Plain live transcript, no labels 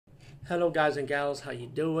Hello, guys and gals. How you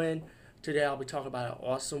doing? Today I'll be talking about an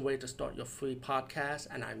awesome way to start your free podcast,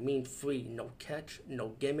 and I mean free. No catch, no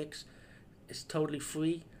gimmicks. It's totally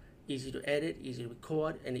free, easy to edit, easy to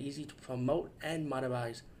record, and easy to promote and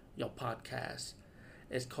monetize your podcast.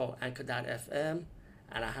 It's called Anchor.fm,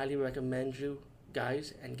 and I highly recommend you,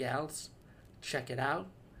 guys and gals, check it out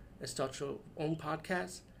and start your own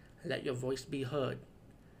podcast and let your voice be heard.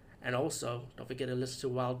 And also, don't forget to listen to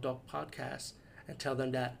Wild Dog Podcast and tell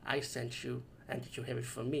them that I sent you and that you hear it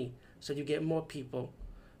from me. So you get more people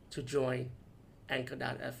to join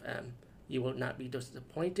Anchor.fm. You will not be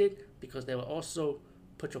disappointed because they will also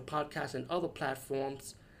put your podcast in other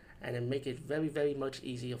platforms and then make it very, very much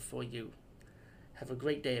easier for you. Have a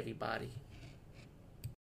great day, everybody.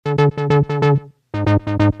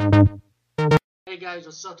 Hey guys,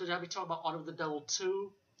 what's up? Today I'll be talking about Art of the Devil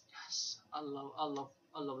 2. Yes, I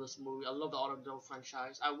love this movie. I love the Art of the Devil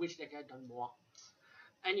franchise. I wish they had done more.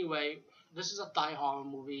 Anyway, this is a die horror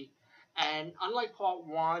movie, and unlike part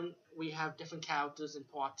one, we have different characters in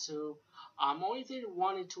part two. Only thing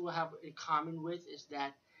one and two have in common with is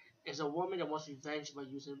that there's a woman that wants revenge by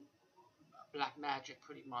using black magic,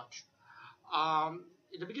 pretty much.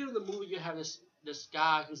 In the beginning of the movie, you have this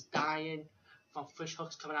guy who's dying from fish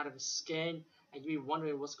hooks coming out of his skin, and you're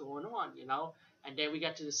wondering what's going on. And then we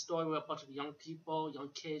get to the story where a bunch of young people, young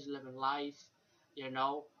kids living life. You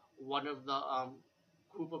know, one of the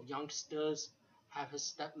group of youngsters have his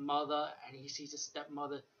stepmother, and he sees his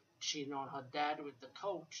stepmother cheating on her dad with the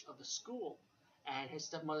coach of the school, and his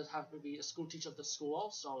stepmother happens to be a school teacher of the school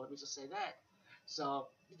also. Let me just say that. So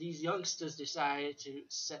these youngsters decided to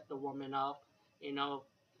set the woman up, you know,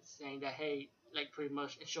 saying that hey, like pretty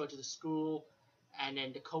much show it to the school, and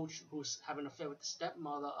then the coach who's having an affair with the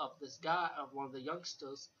stepmother of this guy of one of the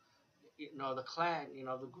youngsters, the clan,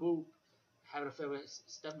 the group, having an affair with his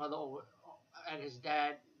stepmother over, and his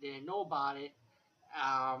dad didn't know about it.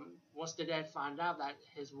 Once the dad found out that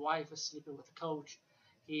his wife is sleeping with the coach,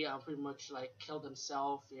 he pretty much like killed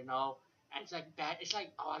himself. And it's like bad. It's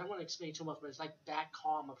like, I don't want to explain too much, but it's like bad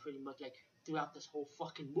karma pretty much like throughout this whole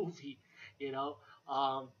fucking movie. You know,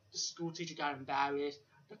 the school teacher got embarrassed.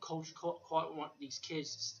 The coach caught one of these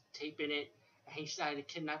kids taping it, and he started to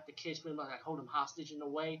kidnap the kids, pretty much like hold them hostage in a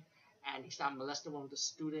way, and he started molesting one of the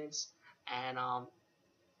students, and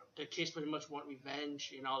the kids pretty much want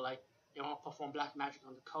revenge. Like they want to perform black magic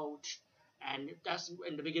on the coach, and that's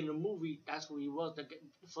in the beginning of the movie. That's who he was. The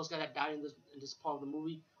first guy that died in this part of the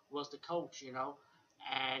movie was the coach.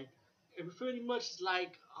 And it was pretty much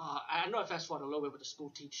like I know I fast forward a little bit with the school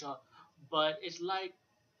teacher, but it's like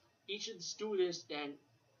each of the students then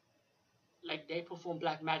like they perform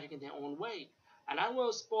black magic in their own way. And I don't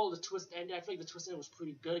want to spoil the twist ending. I think the twist ending was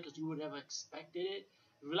pretty good because you would never expected it.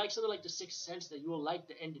 If you like something like The Sixth Sense, then you will like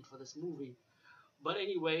the ending for this movie. But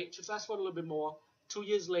anyway, to fast forward a little bit more, 2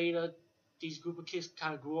 years later, these group of kids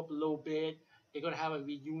kind of grew up a little bit. They're gonna have a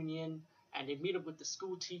reunion, and they meet up with the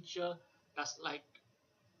school teacher. That's like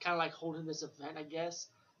kind of like holding this event, I guess.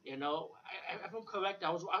 If I'm correct,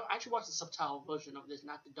 I actually watched the subtitle version of this,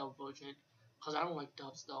 not the dub version, because I don't like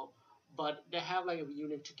dubs though. But they have like a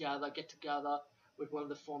reunion together, get together with one of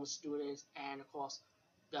the former students, and of course,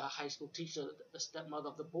 the high school teacher, the stepmother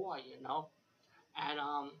of the boy.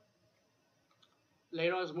 And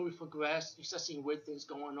later on as the movie progressed, you start seeing weird things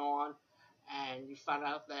going on, and you find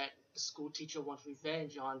out that the school teacher wants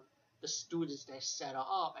revenge on the students that set her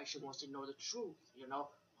up, and she wants to know the truth.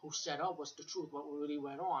 Who set up was the truth, what really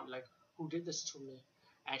went on, like who did this to me.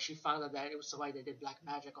 And she found out that it was somebody that did black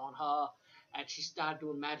magic on her, and she started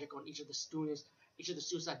doing magic on each of the students. Each of the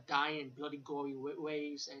students are dying in bloody, gory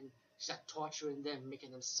ways, and she started torturing them,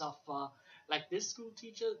 making them suffer. Like this school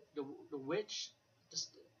teacher, the witch, the,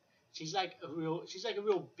 she's like a real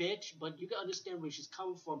bitch, but you can understand where she's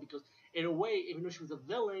coming from because in a way, even though she was a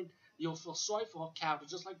villain, you'll feel sorry for her character,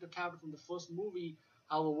 just like the character from the first movie,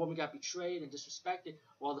 how a woman got betrayed and disrespected,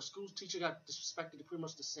 while the school teacher got disrespected pretty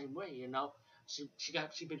much the same way.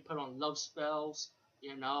 She been put on love spells,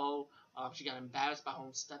 she got embarrassed by her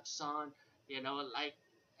own stepson, like,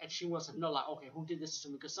 and she wants to know like, okay, who did this to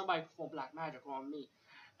me? Because somebody performed black magic on me.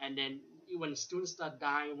 And then when the students start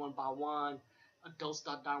dying one by one, adults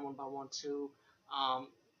start dying one by one too. Um,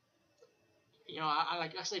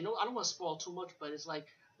 like I say, no, I don't want to spoil too much, but it's like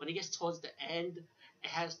when it gets towards the end, it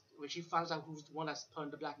has when she finds out who's the one that's putting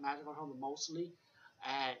the black magic on her mostly,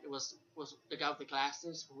 and it was the guy with the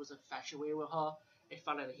glasses who was infatuated with her. They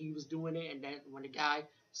found out that he was doing it, and then when the guy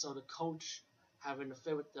saw the coach having an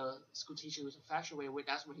affair with the school teacher he was infatuated with,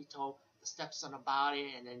 that's when he told the stepson about it,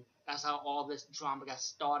 and then that's how all this drama got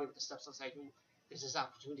started with the stepson saying, "This is an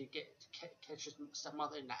opportunity to catch his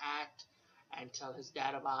stepmother in the act." and tell his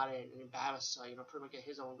dad about it and embarrass her, pretty much get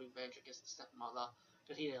his own revenge against the stepmother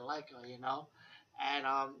because he didn't like her. And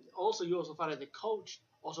also you also find out the coach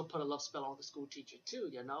also put a love spell on the school teacher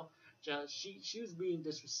too. Just she was being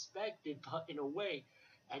disrespected, but in a way,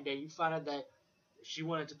 and then you find out that she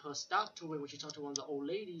wanted to put a stop to it when she talked to one of the old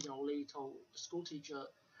ladies. The old lady told the school teacher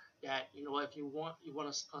that if you want to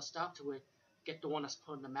put a stop to it, get the one that's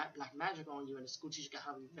putting the black magic on you, and the school teacher got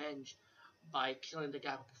her revenge by killing the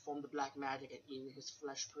guy who performed the black magic and eating his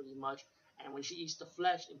flesh pretty much. And when she eats the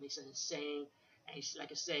flesh, it makes her insane. And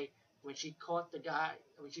like I say, when she caught the guy,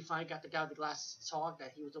 when she finally got the guy with the glasses to talk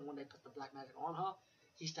that he was the one that put the black magic on her,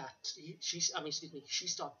 she started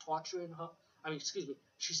torturing her.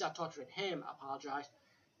 She started torturing him. I apologize,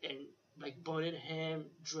 and like burning him,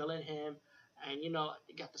 drilling him, and you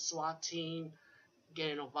got the SWAT team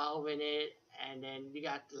getting involved in it, and then you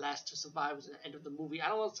got the last two survivors at the end of the movie. I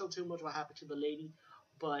don't want to tell too much what happened to the lady,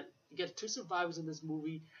 but you get two survivors in this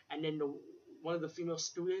movie, and then one of the female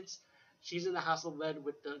students, she's in the hospital bed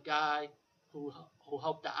with the guy who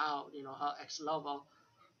helped her out, her ex-lover,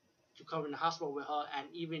 to come in the hospital with her, and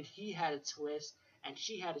even he had a twist, and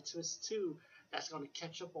she had a twist too. That's going to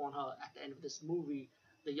catch up on her at the end of this movie,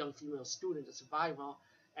 the young female student, the survivor.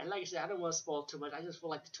 And like I said, I don't want to spoil too much. I just feel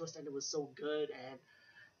like the twist ending was so good, and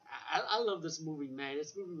I love this movie, man.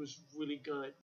 This movie was really good.